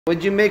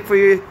What'd you make for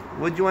your,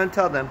 what'd you want to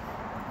tell them?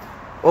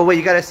 Oh wait,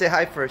 you gotta say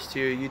hi first to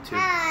your YouTube.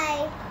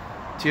 Hi.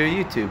 To your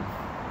YouTube.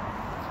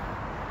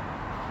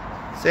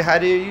 Say hi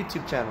to your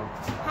YouTube channel.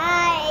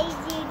 Hi,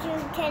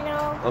 YouTube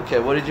channel. Okay,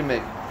 what did you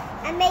make?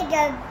 I made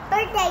a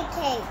birthday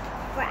cake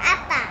for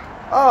Appa.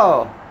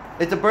 Oh,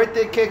 it's a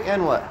birthday cake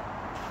and what?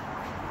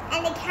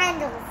 And the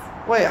candles.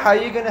 Wait, how are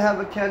you gonna have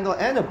a candle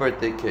and a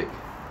birthday cake?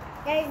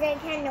 There's a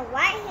candle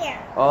right here.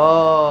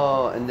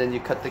 Oh, and then you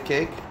cut the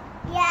cake?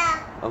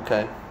 Yeah.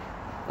 Okay.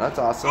 That's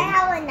awesome. I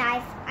have a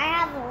knife. I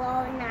have a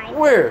little knife.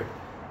 Where?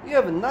 You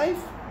have a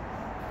knife?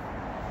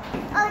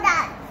 Oh,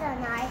 that's a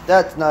knife.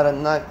 That's not a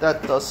knife,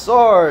 that's a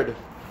sword.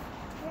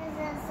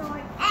 There's a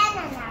sword and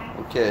a knife.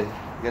 Okay,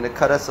 you gonna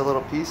cut us a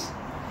little piece?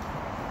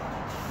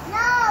 No,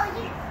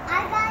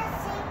 I gotta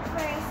sing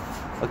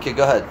first. Okay,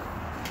 go ahead.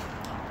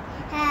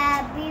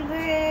 Happy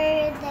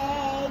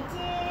birthday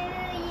to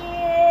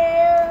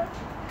you.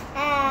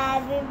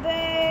 Happy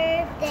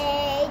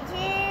birthday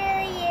to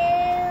you.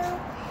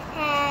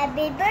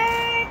 Happy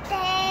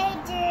birthday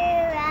to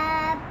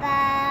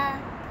Appa.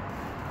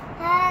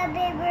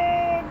 Happy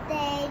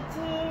birthday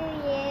to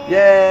you.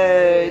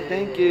 Yay,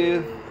 thank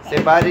you.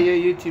 Say bye to your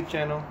YouTube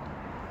channel.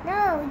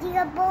 No, you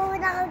gotta blow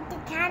it out the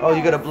candle. Oh,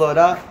 you gotta blow it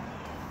out?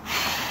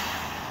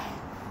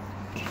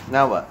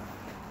 Now what?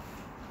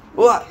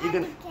 What? You're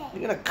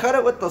gonna cut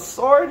it with the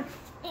sword?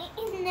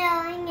 No,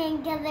 I'm gonna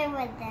get it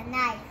with the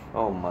knife.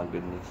 Oh my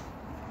goodness.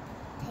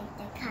 Take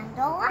the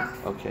candle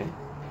off. Okay.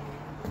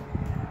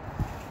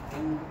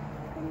 I'm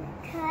gonna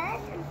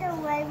cut the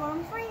red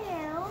one for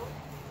you.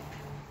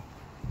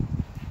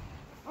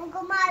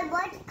 Uncle Mike,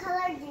 what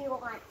color do you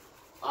want?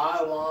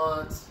 I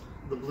want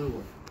the blue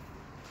one.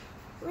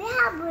 We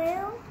have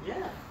blue.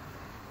 Yeah.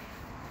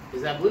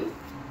 Is that blue?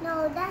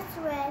 No, that's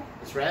red.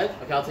 It's red?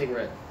 Okay, I'll take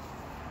red.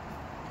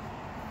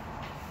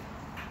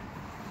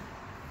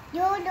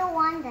 You're the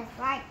one that's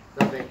right.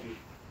 No, thank you.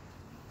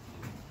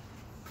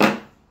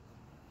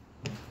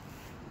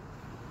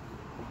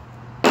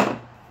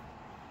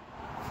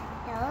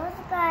 Those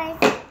guys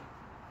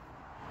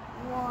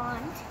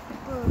want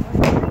blue.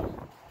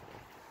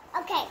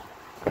 Okay.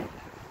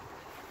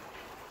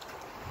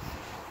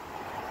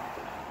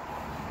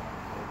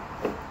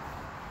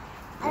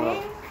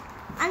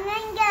 I'm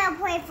gonna get a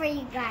plate for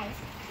you guys.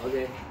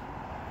 Okay.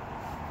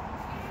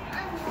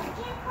 I'm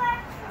looking for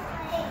a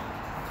plate.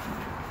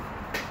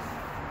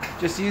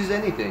 Just use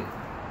anything.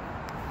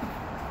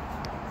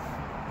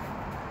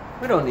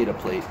 We don't need a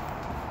plate.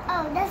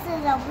 Oh, this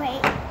is a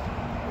plate.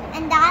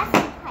 And that's a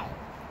plate.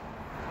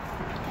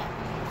 Okay.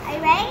 Are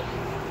you ready?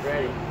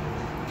 Ready.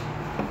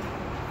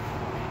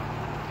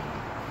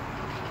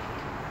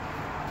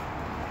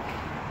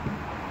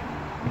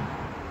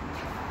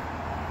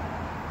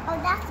 Oh,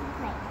 that's a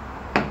plate.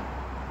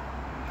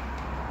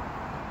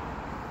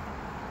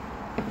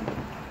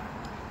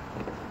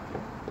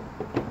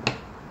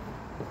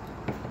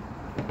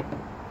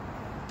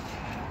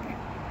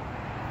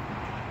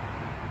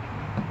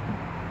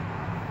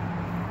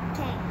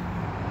 Okay.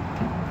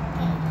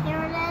 Okay,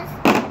 here it is.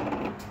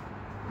 Okay.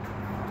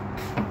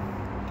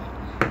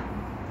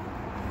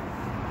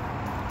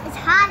 It's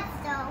hot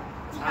still.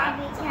 You gotta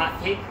be It's a careful. hot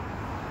cake?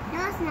 No,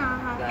 it's not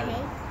a hot Got it.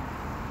 cake.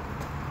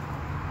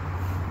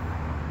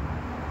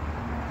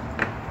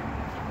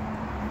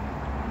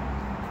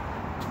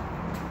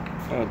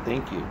 Oh,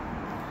 thank you.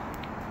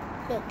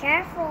 Be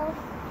careful.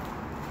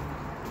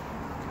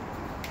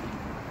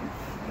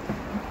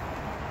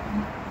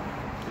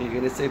 Are you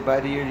gonna say bye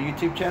to your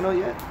YouTube channel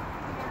yet?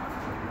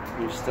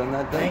 You're still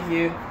not done? Thank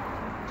you.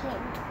 Okay.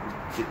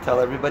 You tell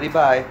everybody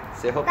bye.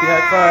 Say hope you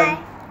had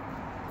fun.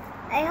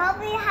 I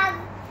hope you have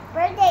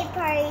birthday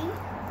party.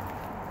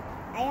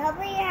 I hope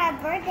you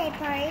have birthday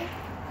party.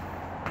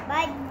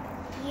 Bye,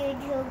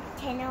 YouTube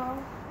channel.